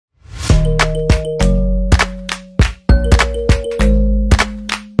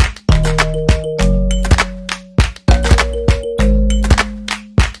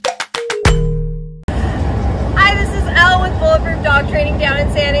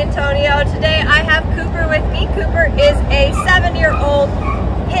Antonio. Today I have Cooper with me. Cooper is a 7-year-old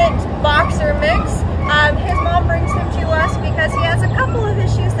pit boxer mix. His mom brings him to us because he has a couple of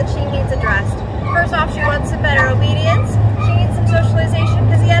issues that she needs addressed. First off, she wants some better obedience. She needs some socialization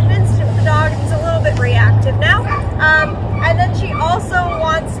because he had an incident with the dog and he's a little bit reactive now. And then she also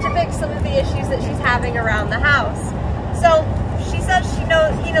wants to fix some of the issues that she's having around the house. So she says he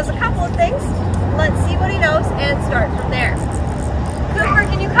knows a couple of things. Let's see what he knows and start from there. Cooper,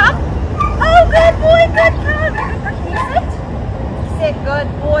 can you come? Oh, good boy, good come. Cooper, can you sit? Sit, good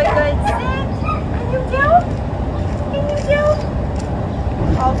boy, good sit. Can you down? Can you down?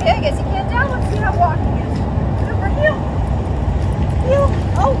 Okay, I guess you can't down. Let's see how walking is. Cooper, heel. Heel.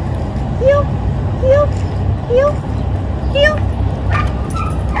 Oh, heel. Heel. Heel. Heel.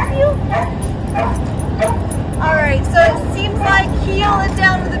 Heel. Alright, so it seems like heel is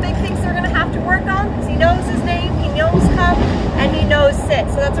down to the big things they're going to have to work on because he knows his name, he knows come, and he knows sit.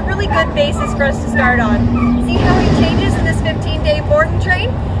 So that's a really good basis for us to start on. See how he changes in this 15-day board and train,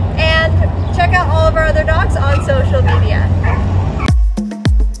 and check out all of our other dogs on social media.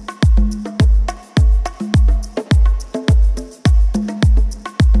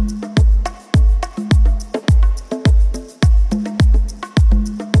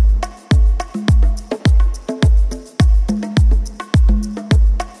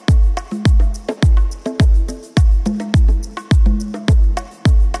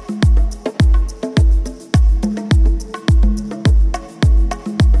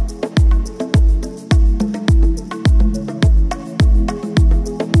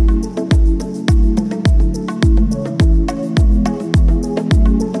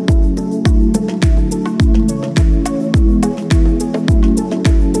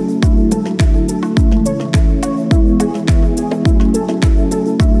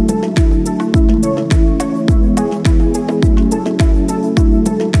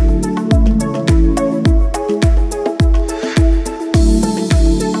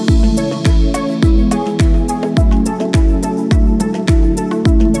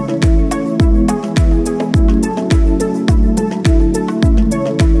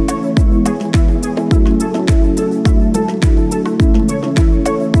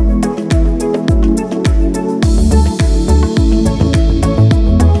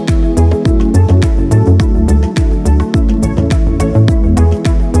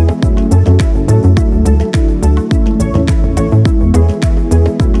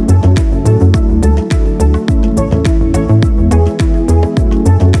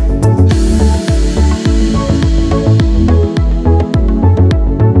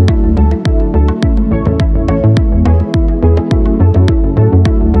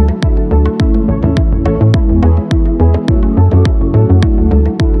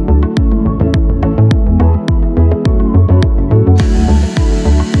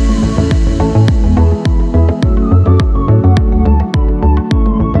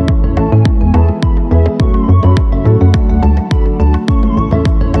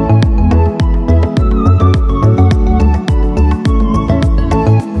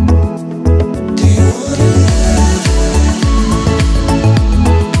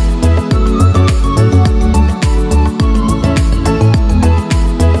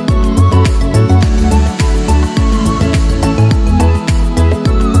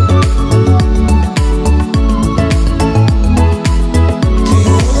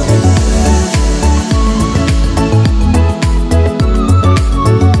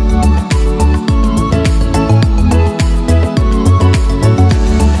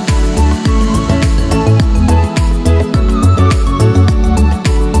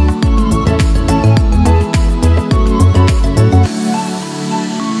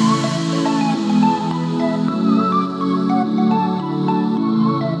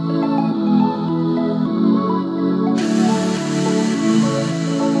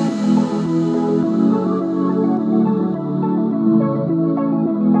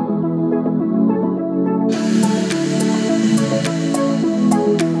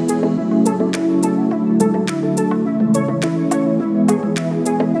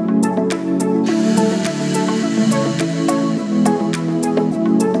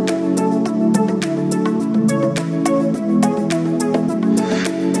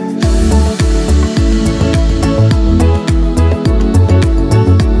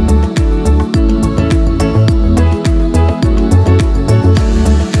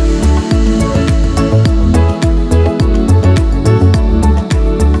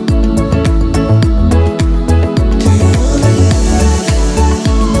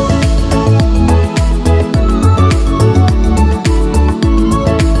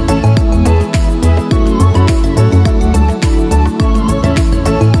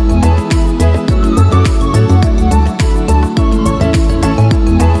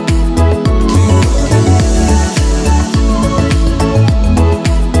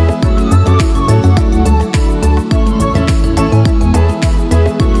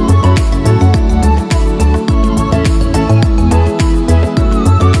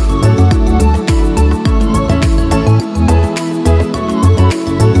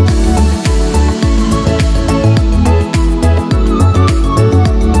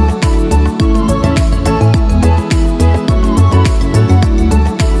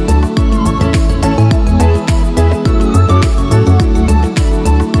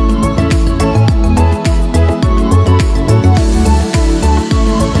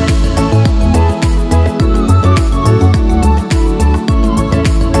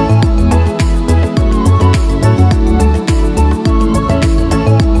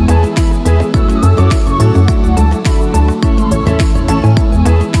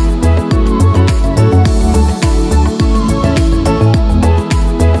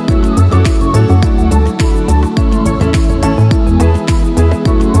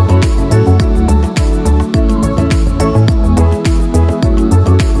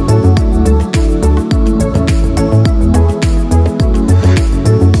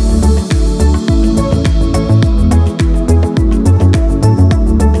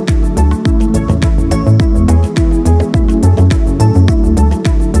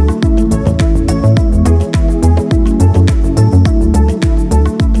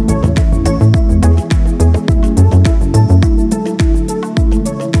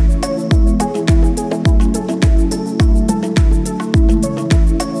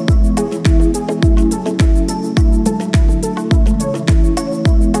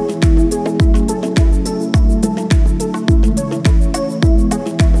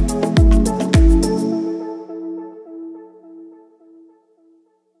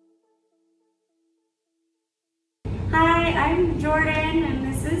 I'm Jordan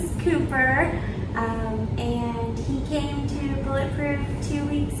and this is Cooper, and he came to Bulletproof 2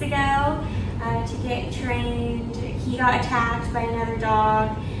 weeks ago to get trained. He got attacked by another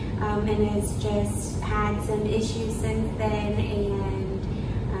dog and has just had some issues since then,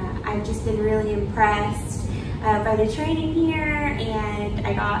 and I've just been really impressed by the training here, and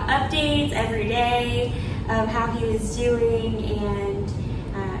I got updates every day of how he was doing, and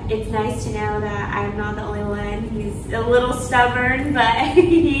it's nice to know that I'm not the only one. He's a little stubborn, but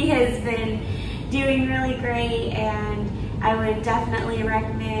he has been doing really great, and I would definitely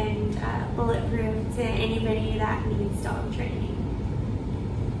recommend Bulletproof to anybody that needs dog training.